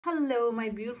Hello, my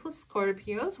beautiful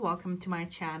Scorpios. Welcome to my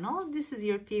channel. This is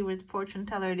your favorite fortune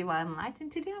teller, Divine Light,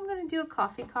 and today I'm going to do a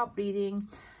coffee cup reading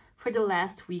for the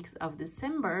last weeks of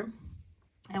December.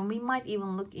 And we might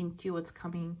even look into what's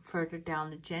coming further down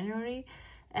the January.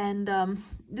 And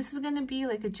this is going to be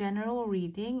like a general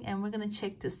reading, and we're going to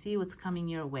check to see what's coming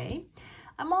your way.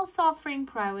 I'm also offering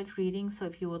private readings, so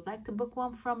if you would like to book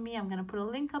one from me, I'm going to put a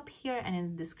link up here and in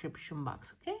the description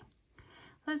box, okay?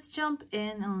 Let's jump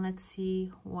in and let's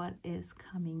see what is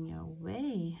coming your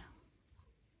way.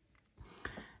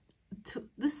 To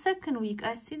the second week,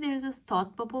 I see there's a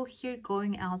thought bubble here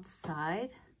going outside.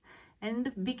 And in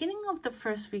the beginning of the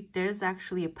first week, there's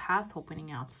actually a path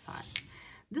opening outside.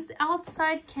 This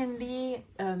outside can be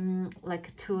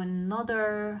like to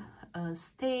another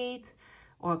state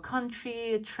or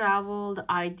country, traveled,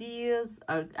 ideas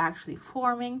are actually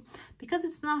forming. Because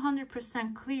it's not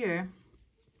 100% clear,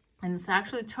 and it's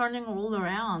actually turning all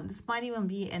around. This might even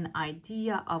be an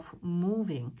idea of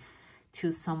moving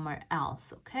to somewhere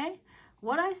else, okay?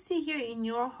 What I see here in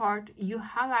your heart, you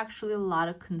have actually a lot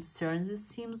of concerns, it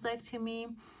seems like to me.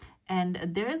 And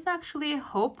there is actually a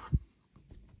hope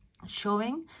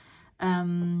showing.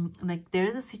 Like there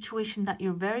is a situation that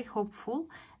you're very hopeful.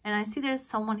 And I see there's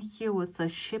someone here with a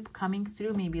ship coming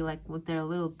through, maybe like with their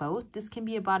little boat. This can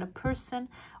be about a person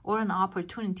or an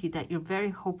opportunity that you're very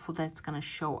hopeful that it's going to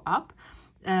show up.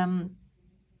 And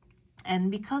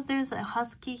because there's a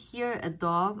husky here, a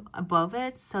dog above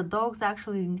it, so dogs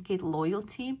actually indicate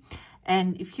loyalty.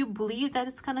 And if you believe that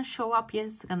it's going to show up,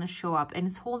 yes, it's going to show up. And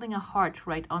it's holding a heart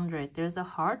right under it. There's a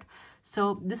heart.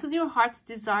 So this is your heart's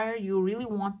desire. You really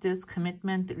want this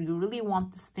commitment. You really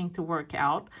want this thing to work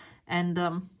out. And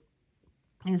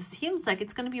it seems like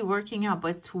it's going to be working out,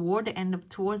 but towards the end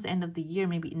of the year,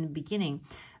 maybe in the beginning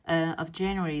of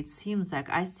January, it seems like.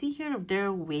 I see here there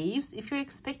are waves. If you're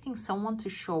expecting someone to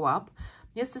show up,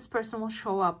 yes, this person will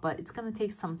show up, but it's going to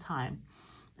take some time.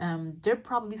 They're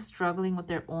probably struggling with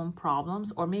their own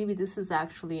problems, or maybe this is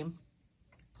actually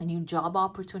a new job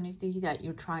opportunity that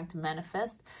you're trying to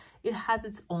manifest. It has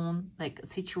its own like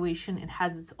situation, it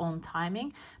has its own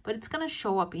timing, but it's going to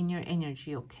show up in your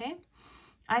energy, okay?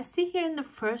 I see here in the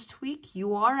first week,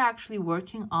 you are actually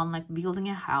working on like building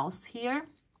a house here.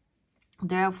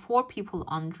 There are 4 people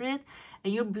under it,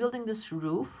 and you're building this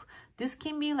roof. This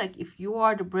can be like if you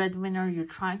are the breadwinner, you're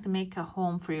trying to make a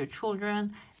home for your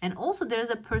children. And also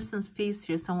there's a person's face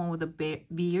here, someone with a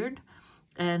beard.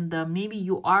 And maybe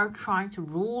you are trying to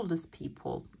rule these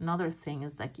people. Another thing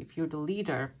is like if you're the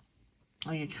leader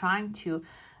or you're trying to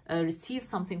receive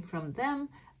something from them,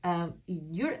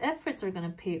 your efforts are going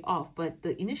to pay off, but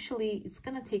initially it's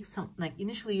going to take some, like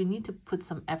initially you need to put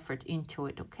some effort into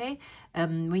it, okay?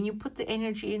 When you put the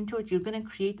energy into it, you're going to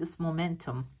create this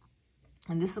momentum,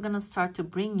 and this is going to start to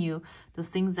bring you the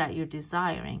things that you're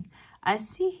desiring. I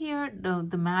see here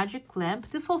the magic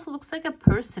lamp. This also looks like a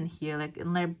person here, like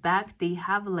in their back they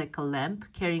have like a lamp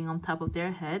carrying on top of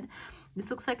their head.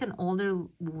 This looks like an older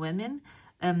woman.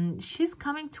 She's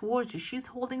coming towards you. She's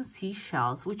holding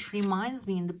seashells, which reminds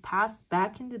me in the past,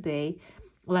 back in the day,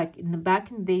 like in the back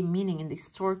in the day, meaning in the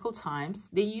historical times,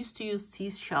 they used to use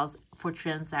seashells for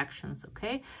transactions,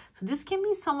 okay? So this can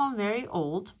be someone very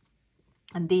old,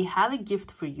 and they have a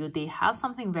gift for you. They have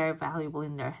something very valuable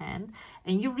in their hand,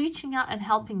 and you're reaching out and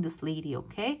helping this lady,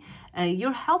 okay?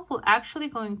 Your help will actually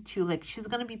going to, like, she's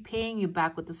going to be paying you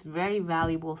back with this very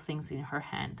valuable things in her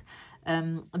hand.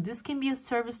 This can be a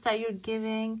service that you're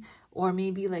giving, or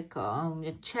maybe like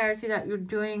a charity that you're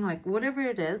doing, like whatever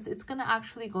it is, it's going to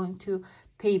actually going to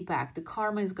pay back. The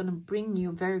karma is going to bring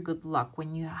you very good luck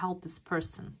when you help this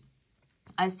person.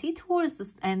 I see towards the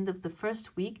end of the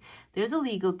first week, there's a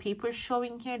legal paper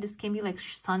showing here. This can be like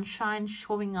sunshine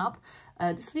showing up.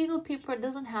 This legal paper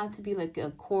doesn't have to be like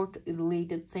a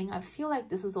court-related thing. I feel like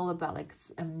this is all about like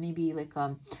maybe like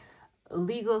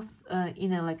legal,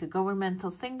 like a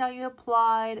governmental thing that you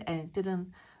applied and it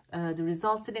didn't, the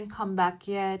results didn't come back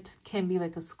yet. Can be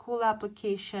like a school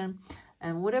application.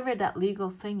 And whatever that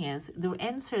legal thing is, the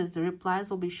answers, the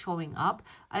replies will be showing up.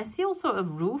 I see also a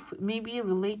roof, maybe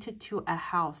related to a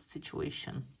house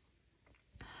situation.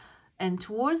 And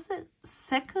towards the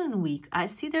second week, I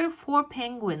see there are 4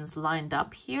 penguins lined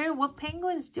up here. What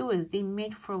penguins do is they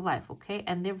mate for life, okay?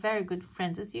 And they're very good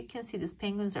friends. As you can see, these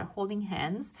penguins are holding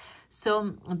hands.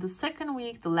 So the second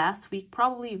week, the last week,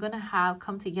 probably you're going to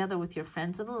come together with your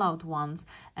friends and loved ones.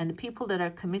 And the people that are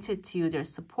committed to you, they're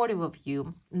supportive of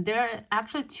you. And there are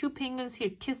actually 2 penguins here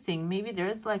kissing. Maybe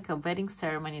there's like a wedding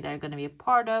ceremony that you're going to be a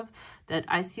part of. That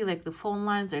I see like the phone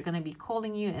lines are going to be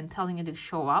calling you and telling you to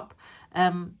show up.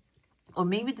 or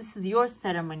maybe this is your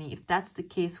ceremony. If that's the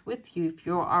case with you, if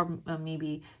you are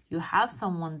maybe you have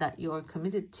someone that you're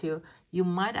committed to, you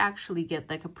might actually get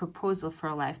like a proposal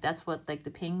for life. That's what like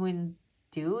the penguin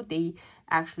do. They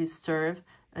actually serve,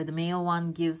 the male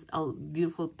one gives a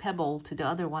beautiful pebble to the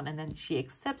other one, and then she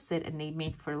accepts it, and they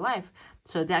mate for life.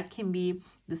 So that can be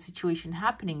the situation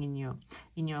happening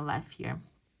in your life here.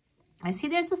 I see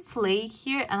there's a sleigh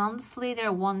here, and on the sleigh there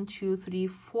are 1, 2, 3,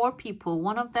 4 people.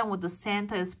 One of them with the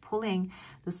Santa is pulling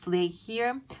the sleigh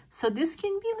here. So this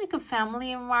can be like a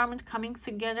family environment coming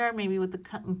together. Maybe with the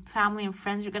family and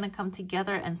friends, you're going to come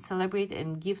together and celebrate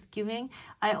and gift giving.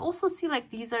 I also see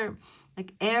like these are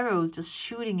like arrows just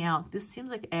shooting out. This seems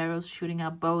like arrows shooting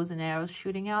out, bows and arrows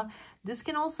shooting out. This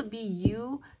can also be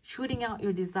you shooting out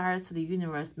your desires to the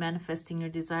universe, manifesting your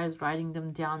desires, writing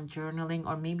them down, journaling,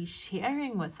 or maybe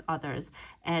sharing with others,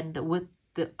 and with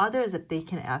the others that they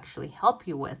can actually help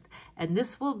you with. And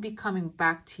this will be coming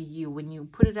back to you. When you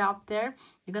put it out there,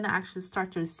 you're going to actually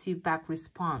start to receive back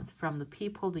response from the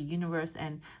people, the universe,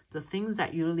 and the things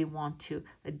that you really want to,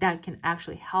 that can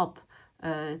actually help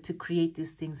to create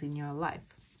these things in your life.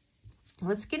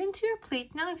 Let's get into your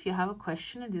plate now. If you have a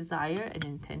question, a desire, an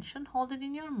intention, hold it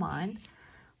in your mind.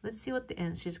 Let's see what the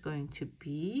answer is going to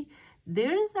be.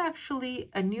 There is actually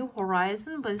a new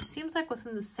horizon, but it seems like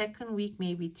within the second week,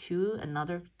 maybe two,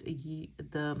 another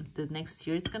the next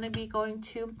year is going to be going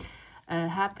to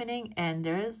happening, and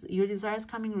there's your desires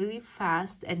coming really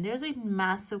fast, and there's a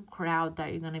massive crowd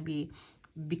that you're going to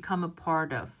become a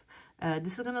part of.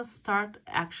 This is going to start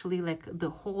actually like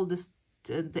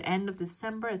the end of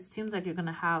December. It seems like you're going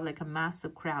to have like a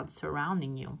massive crowd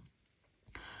surrounding you.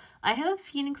 I have a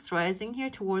Phoenix rising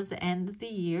here towards the end of the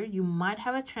year. You might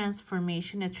have a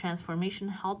transformation,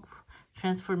 transformational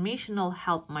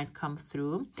help might come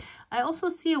through. I also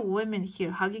see a woman here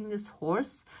hugging this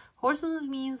horse. Horses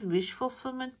means wish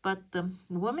fulfillment, but the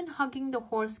woman hugging the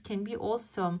horse can be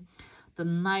also the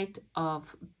Knight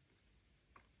of,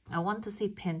 I want to say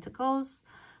Pentacles,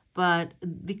 but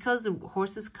because the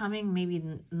horse is coming, maybe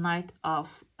Knight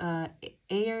of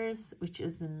Aries, which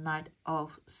is the Knight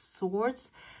of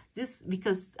Swords. This,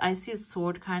 because I see a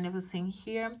sword kind of a thing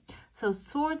here. So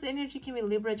swords energy can be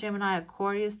Libra, Gemini,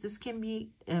 Aquarius. This can be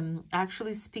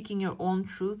actually speaking your own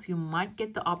truth. You might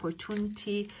get the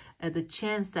opportunity, the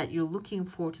chance that you're looking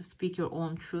for to speak your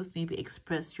own truth, maybe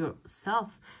express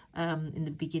yourself in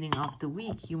the beginning of the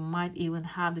week. You might even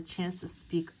have the chance to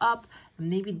speak up and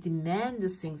maybe demand the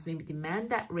things, maybe demand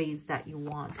that raise that you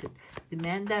wanted,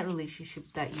 demand that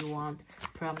relationship that you want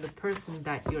from the person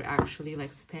that you're actually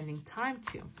like spending time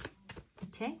to.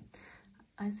 Okay,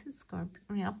 I said Scorpio.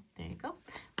 Yeah, there you go.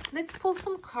 Let's pull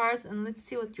some cards and let's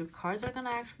see what your cards are going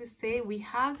to actually say. We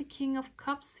have the King of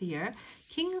Cups here.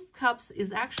 King of Cups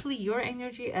is actually your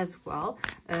energy as well.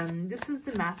 This is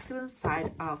the masculine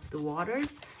side of the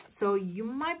waters. So you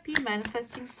might be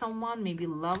manifesting someone, maybe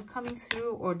love coming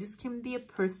through, or this can be a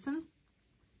person.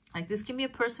 Like this can be a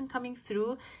person coming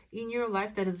through in your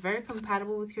life that is very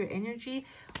compatible with your energy,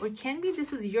 or can be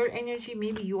this is your energy.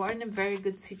 Maybe you are in a very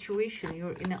good situation.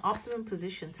 You're in an optimum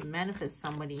position to manifest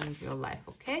somebody into your life.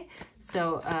 Okay,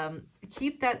 so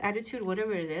keep that attitude,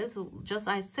 whatever it is. Just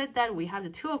I said that we have the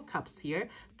Two of Cups here,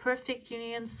 perfect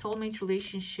union, soulmate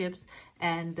relationships,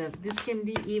 and this can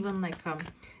be even like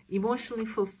emotionally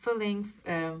fulfilling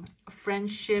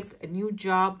friendship, a new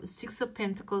job. Six of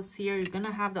Pentacles here. You're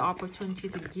gonna have the opportunity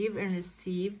to give and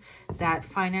receive that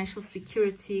financial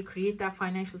security, create that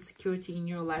financial security in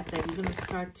your life, that you're gonna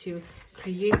start to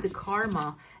create the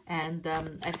karma. And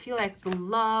I feel like the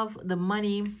love, the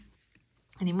money,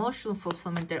 and emotional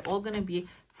fulfillment, they're all gonna be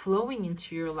flowing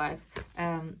into your life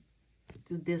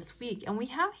this week. And we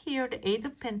have here the Eight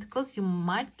of Pentacles. You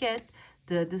might get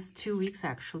this 2 weeks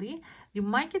actually, you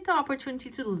might get the opportunity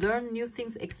to learn new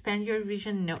things, expand your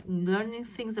vision, learning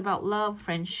things about love,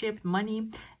 friendship, money.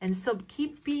 And so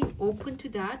keep being open to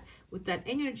that. With that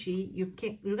energy,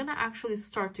 you're gonna actually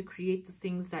start to create the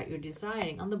things that you're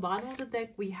desiring. On the bottom of the deck,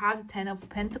 we have the Ten of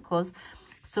Pentacles.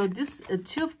 So this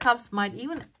Two of Cups might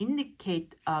even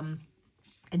indicate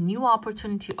a new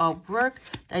opportunity of work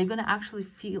that you're going to actually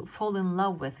fall in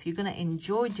love with. You're going to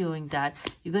enjoy doing that.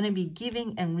 You're going to be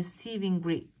giving and receiving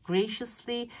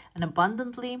graciously and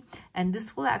abundantly. And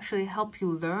this will actually help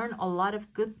you learn a lot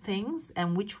of good things,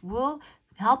 and which will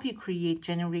help you create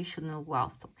generational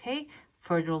wealth, okay,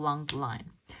 further along the line.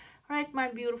 All right, my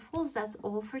beautifuls, that's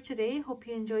all for today. Hope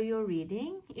you enjoy your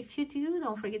reading. If you do,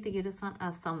 don't forget to give this one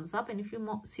a thumbs up. And if you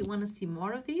want to see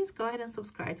more of these, go ahead and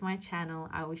subscribe to my channel.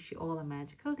 I wish you all a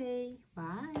magical day.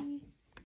 Bye.